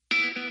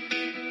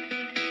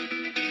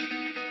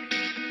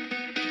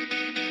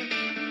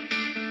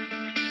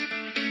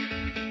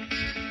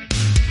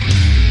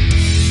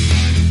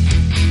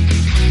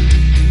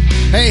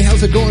Hey,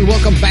 how's it going?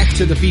 Welcome back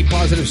to the Be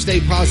Positive,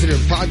 Stay Positive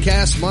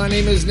podcast. My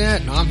name is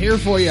Nat, and I'm here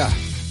for you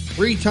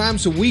 3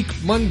 times a week,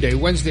 Monday,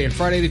 Wednesday, and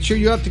Friday, to cheer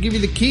you up, to give you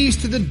the keys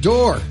to the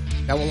door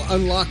that will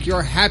unlock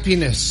your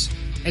happiness.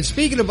 And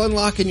speaking of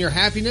unlocking your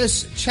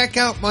happiness, check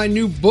out my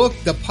new book,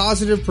 The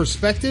Positive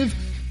Perspective,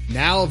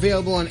 now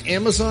available on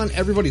Amazon.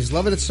 Everybody's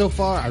loving it so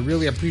far. I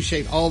really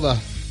appreciate all the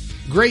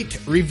great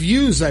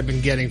reviews I've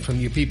been getting from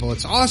you people.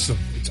 It's awesome.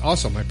 It's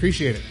awesome. I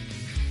appreciate it.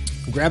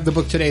 Grab the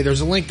book today.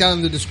 There's a link down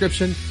in the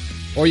description.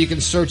 Or you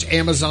can search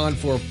Amazon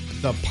for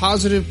The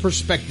Positive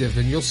Perspective,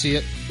 and you'll see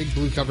it. Big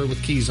blue cover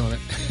with keys on it.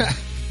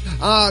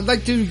 I'd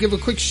like to give a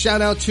quick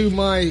shout out to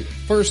my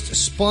first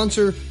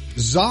sponsor,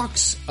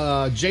 Zox,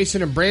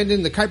 Jason and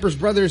Brandon, the Kuipers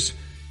brothers.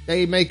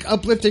 They make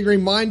uplifting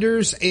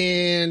reminders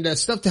and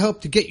stuff to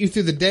help to get you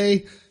through the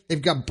day.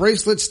 They've got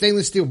bracelets,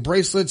 stainless steel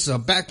bracelets,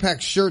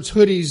 backpacks, shirts,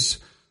 hoodies,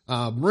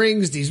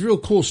 rings, these real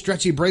cool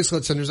stretchy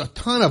bracelets, and there's a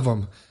ton of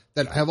them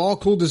that have all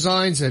cool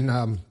designs,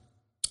 and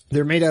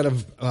they're made out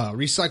of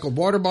recycled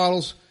water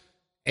bottles,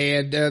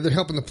 and they're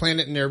helping the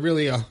planet, and they're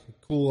really a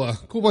cool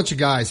bunch of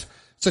guys.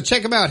 So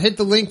check them out. Hit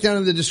the link down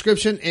in the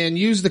description and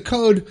use the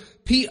code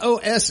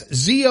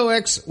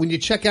POSZOX when you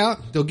check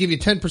out. They'll give you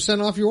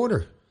 10% off your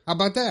order. How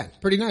about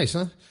that? Pretty nice,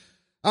 huh?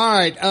 All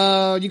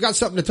right, you got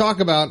something to talk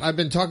about. I've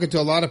been talking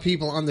to a lot of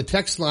people on the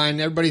text line.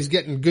 Everybody's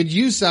getting good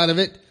use out of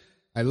it.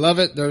 I love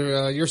it.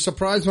 You're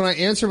surprised when I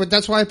answer, but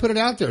that's why I put it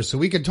out there, so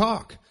we can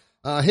talk.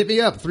 Hit me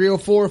up,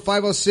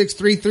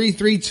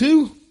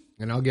 304-506-3332,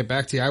 and I'll get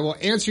back to you. I will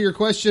answer your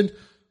question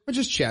or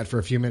just chat for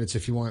a few minutes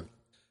if you want.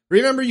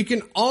 Remember, you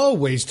can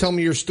always tell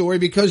me your story,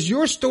 because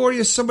your story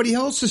is somebody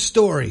else's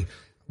story.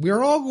 We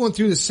are all going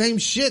through the same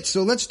shit,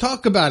 so let's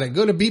talk about it.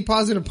 Go to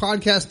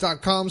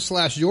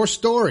bepositivepodcast.com/your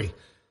story.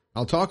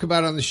 I'll talk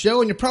about it on the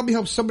show, and you'll probably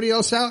help somebody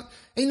else out.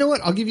 And you know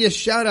what? I'll give you a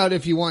shout out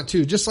if you want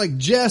to, just like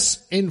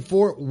Jess in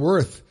Fort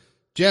Worth.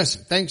 Jess,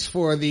 thanks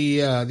for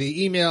the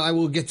email. I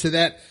will get to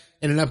that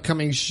in an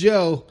upcoming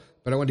show,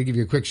 but I want to give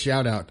you a quick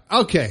shout out.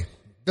 Okay.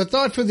 The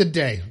thought for the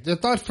day, the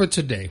thought for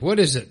today. What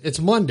is it? It's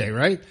Monday,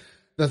 right?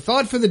 The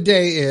thought for the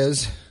day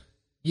is,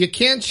 you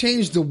can't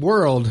change the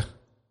world.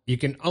 You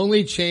can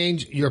only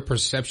change your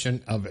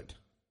perception of it.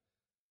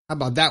 How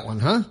about that one,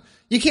 huh?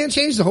 You can't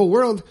change the whole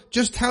world,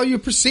 just how you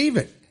perceive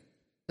it.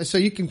 And so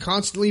you can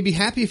constantly be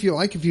happy if you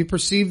like, if you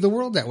perceive the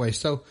world that way.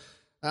 So,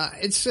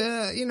 it's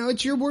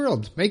your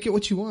world. Make it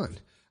what you want.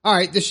 All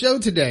right, the show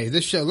today,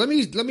 let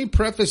me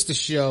preface the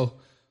show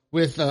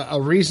with a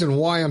reason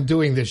why I'm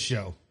doing this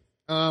show.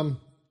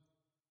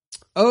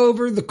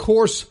 Over the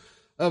course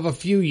of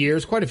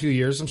quite a few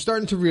years, I'm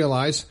starting to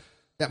realize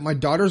that my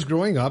daughter's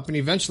growing up, and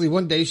eventually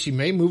one day she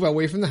may move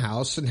away from the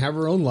house and have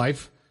her own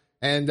life,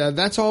 and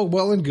that's all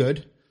well and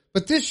good.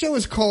 But this show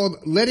is called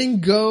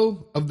Letting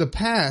Go of the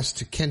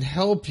Past Can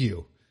Help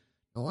You.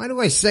 Now, why do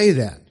I say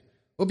that?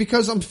 Well,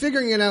 because I'm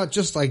figuring it out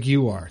just like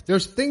you are.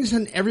 There's things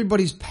in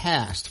everybody's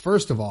past,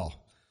 first of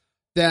all,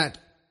 that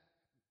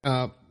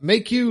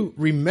make you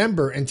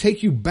remember and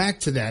take you back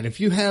to that. If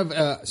you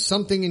have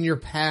something in your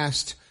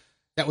past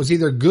that was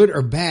either good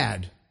or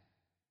bad,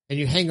 and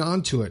you hang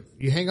on to it,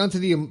 you hang on to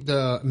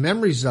the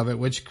memories of it,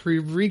 which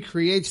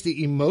recreates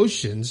the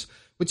emotions,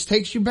 which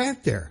takes you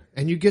back there,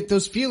 and you get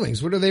those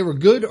feelings. Whether they were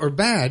good or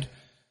bad,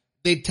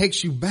 it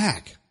takes you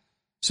back.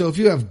 So if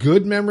you have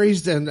good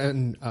memories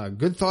and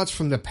good thoughts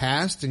from the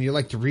past and you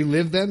like to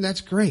relive them,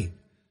 that's great.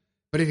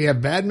 But if you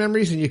have bad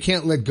memories and you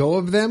can't let go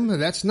of them,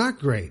 that's not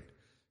great.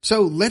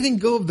 So letting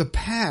go of the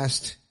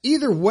past,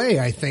 either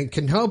way, I think,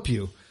 can help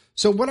you.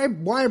 So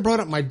why I brought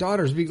up my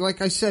daughter is because,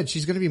 like I said,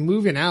 she's going to be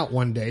moving out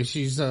one day.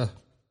 She's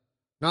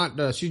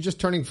she's just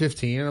turning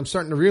 15, and I'm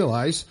starting to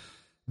realize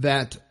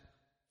that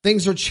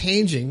things are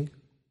changing,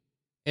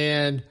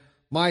 and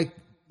my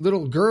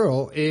little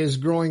girl is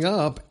growing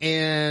up,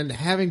 and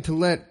having to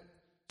let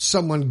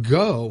someone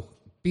go,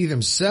 be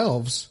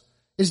themselves,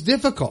 is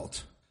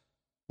difficult.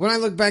 When I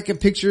look back at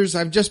pictures,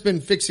 I've just been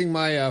fixing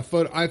my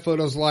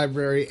iPhotos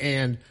library,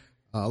 and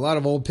a lot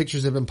of old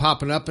pictures have been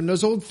popping up, and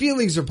those old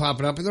feelings are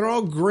popping up, and they're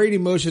all great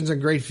emotions and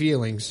great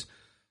feelings.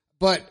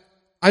 But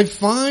I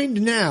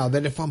find now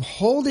that if I'm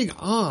holding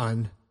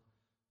on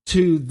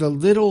to the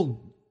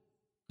little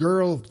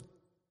girl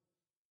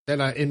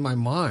that in my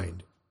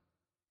mind,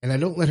 and I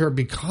don't let her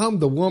become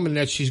the woman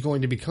that she's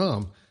going to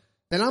become,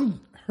 then I'm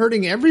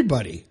hurting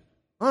everybody,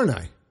 aren't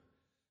I?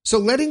 So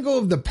letting go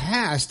of the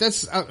past,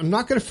 I'm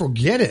not going to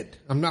forget it.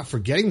 I'm not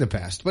forgetting the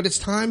past, but it's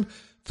time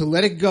to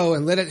let it go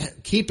and let it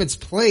keep its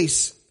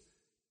place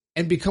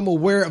and become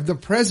aware of the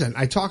present.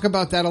 I talk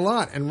about that a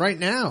lot. And right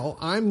now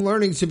I'm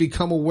learning to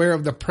become aware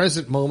of the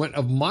present moment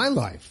of my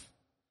life,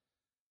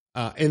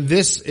 in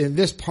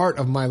this part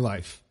of my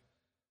life.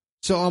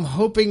 So I'm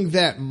hoping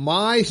that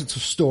my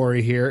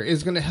story here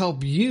is going to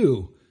help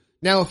you.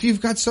 Now, if you've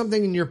got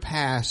something in your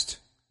past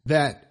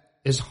that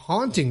is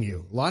haunting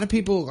you, a lot of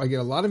people, I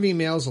get a lot of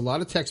emails, a lot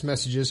of text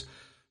messages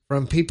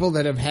from people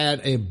that have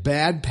had a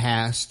bad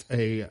past,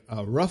 a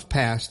rough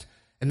past,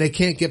 and they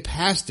can't get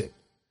past it.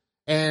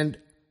 And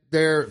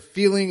their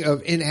feeling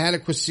of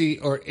inadequacy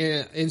or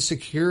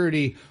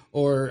insecurity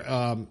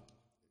or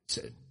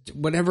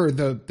whatever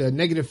the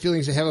negative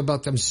feelings they have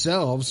about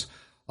themselves,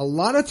 a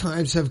lot of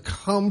times have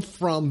come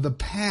from the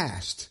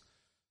past.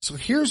 So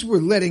here's where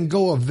letting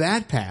go of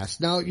that past.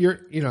 Now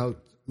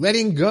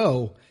letting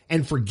go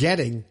and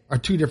forgetting are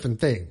two different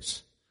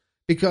things,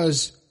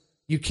 because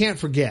you can't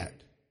forget.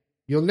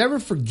 You'll never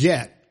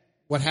forget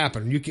what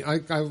happened.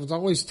 I would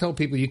always tell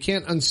people you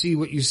can't unsee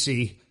what you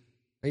see,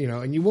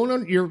 and you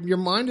won't, your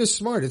mind is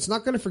smart. It's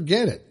not going to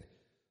forget it.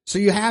 So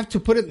you have to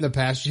put it in the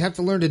past. You have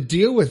to learn to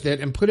deal with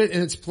it and put it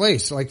in its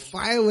place, like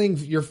filing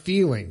your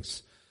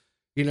feelings.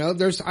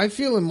 I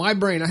feel in my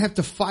brain, I have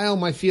to file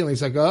my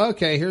feelings. I go,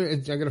 okay, here,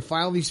 I'm going to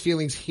file these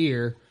feelings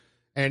here,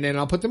 and then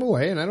I'll put them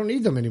away, and I don't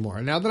need them anymore.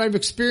 And now that I've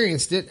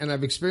experienced it, and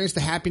I've experienced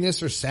the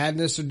happiness or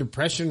sadness or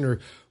depression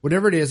or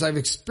whatever it is, I've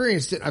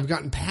experienced it, I've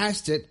gotten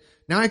past it,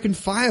 now I can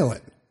file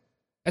it.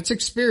 That's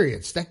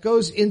experience. That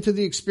goes into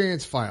the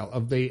experience file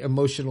of the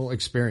emotional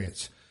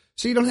experience.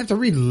 So you don't have to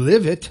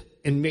relive it,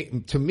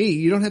 and to me,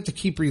 you don't have to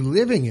keep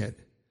reliving it.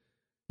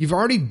 You've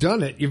already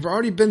done it. You've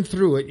already been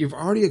through it. You've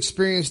already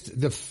experienced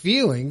the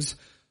feelings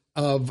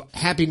of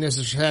happiness,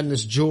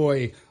 sadness,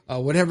 joy,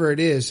 whatever it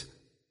is.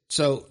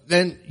 So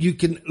then you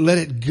can let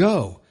it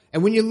go.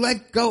 And when you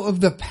let go of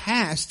the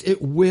past,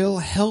 it will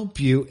help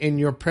you in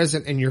your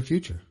present and your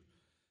future,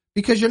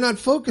 because you're not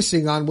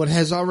focusing on what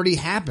has already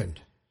happened.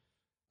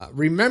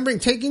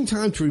 Taking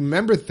time to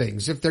remember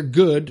things, if they're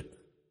good,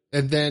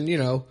 and then,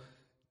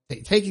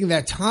 taking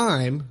that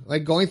time,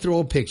 like going through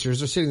old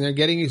pictures or sitting there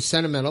getting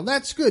sentimental,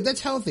 that's good. That's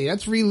healthy.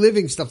 That's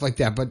reliving stuff like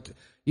that. But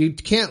you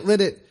can't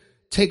let it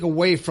take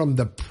away from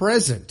the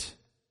present.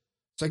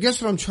 So I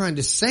guess what I'm trying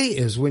to say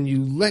is, when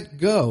you let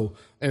go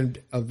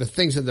of the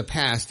things of the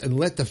past and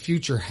let the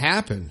future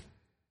happen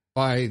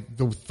by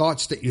the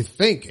thoughts that you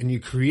think, and you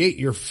create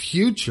your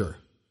future,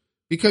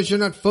 because you're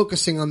not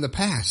focusing on the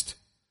past.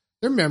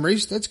 They're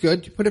memories. That's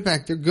good. You put it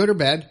back there, good or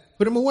bad,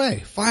 put them away,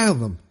 file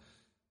them.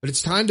 But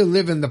it's time to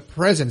live in the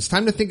present. It's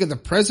time to think of the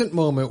present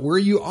moment where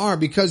you are,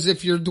 because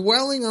if you're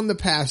dwelling on the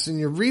past and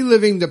you're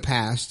reliving the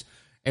past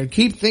and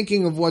keep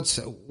thinking of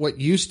what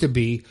used to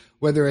be,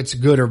 whether it's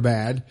good or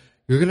bad,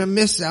 you're going to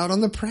miss out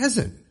on the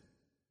present,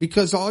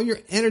 because all your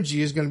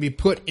energy is going to be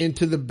put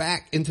into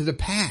the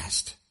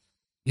past.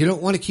 You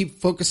don't want to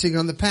keep focusing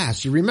on the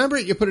past. You remember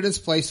it, you put it in its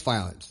place,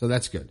 file it. So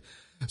that's good.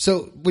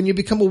 So when you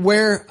become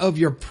aware of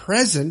your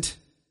present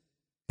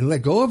and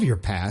let go of your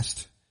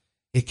past,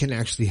 it can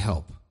actually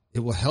help. It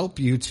will help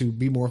you to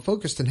be more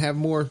focused and have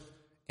more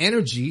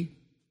energy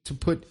to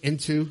put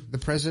into the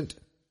present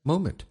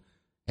moment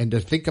and to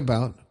think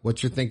about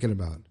what you're thinking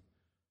about.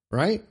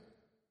 Right?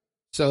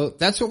 So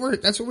that's what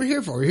we're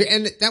here for.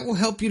 And that will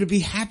help you to be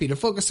happy, to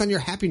focus on your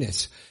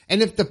happiness.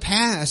 And if the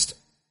past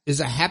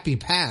is a happy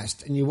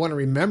past and you want to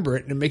remember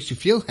it and it makes you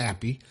feel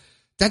happy,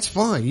 that's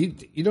fine.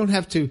 You don't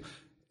have to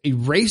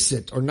erase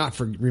it or not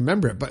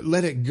remember it, but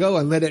let it go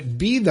and let it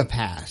be the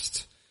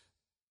past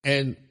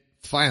and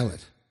file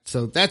it.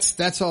 So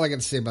that's all I got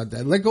to say about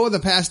that. Let go of the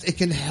past. It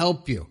can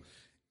help you.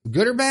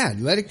 Good or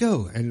bad, let it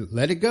go and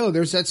let it go.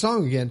 There's that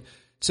song again.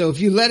 So if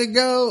you let it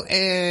go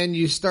and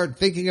you start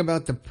thinking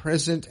about the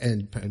present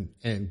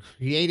and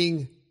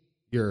creating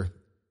your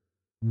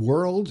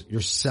world,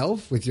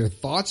 yourself, with your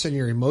thoughts and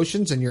your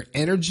emotions and your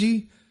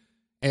energy,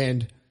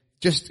 and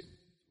just,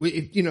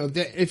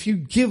 if you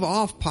give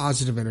off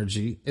positive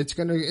energy, it's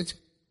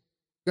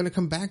gonna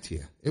come back to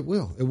you. It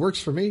will. It works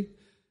for me.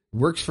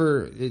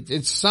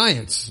 It's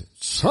science.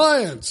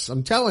 Science,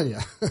 I'm telling you.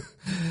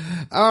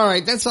 All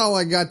right, that's all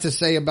I got to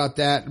say about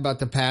that, about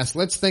the past.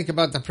 Let's think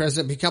about the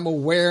present. Become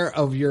aware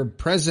of your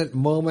present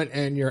moment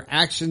and your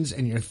actions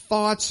and your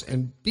thoughts,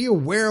 and be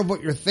aware of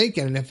what you're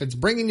thinking. And if it's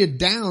bringing you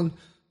down,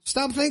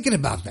 stop thinking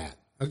about that.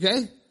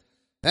 Okay?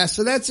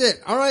 So that's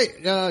it. All right,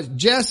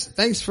 Jess,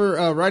 thanks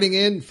for writing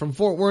in from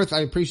Fort Worth.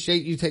 I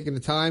appreciate you taking the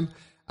time.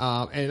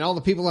 And all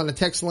the people on the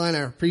text line,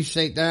 I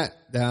appreciate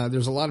that.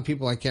 There's a lot of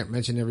people, I can't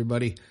mention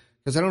everybody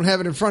because I don't have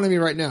it in front of me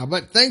right now.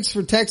 But thanks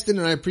for texting,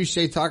 and I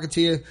appreciate talking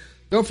to you.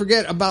 Don't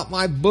forget about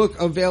my book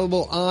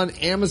available on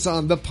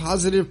Amazon, The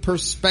Positive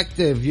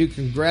Perspective. You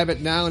can grab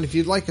it now, and if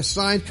you'd like a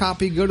signed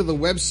copy, go to the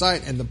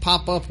website, and the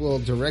pop-up will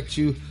direct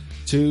you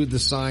to the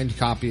signed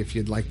copy if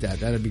you'd like that.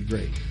 That'd be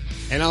great.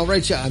 And I'll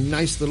write you a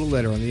nice little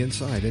letter on the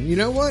inside. And you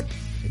know what?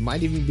 It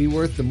might even be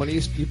worth the money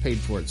you paid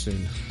for it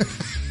soon.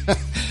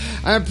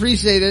 I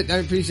appreciate it. I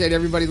appreciate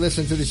everybody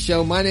listening to the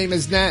show. My name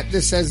is Nat.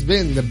 This has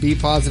been the Be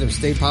Positive,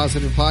 Stay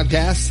Positive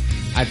podcast.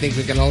 I think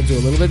we can all do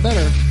a little bit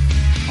better.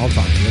 I'll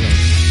talk to you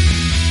later.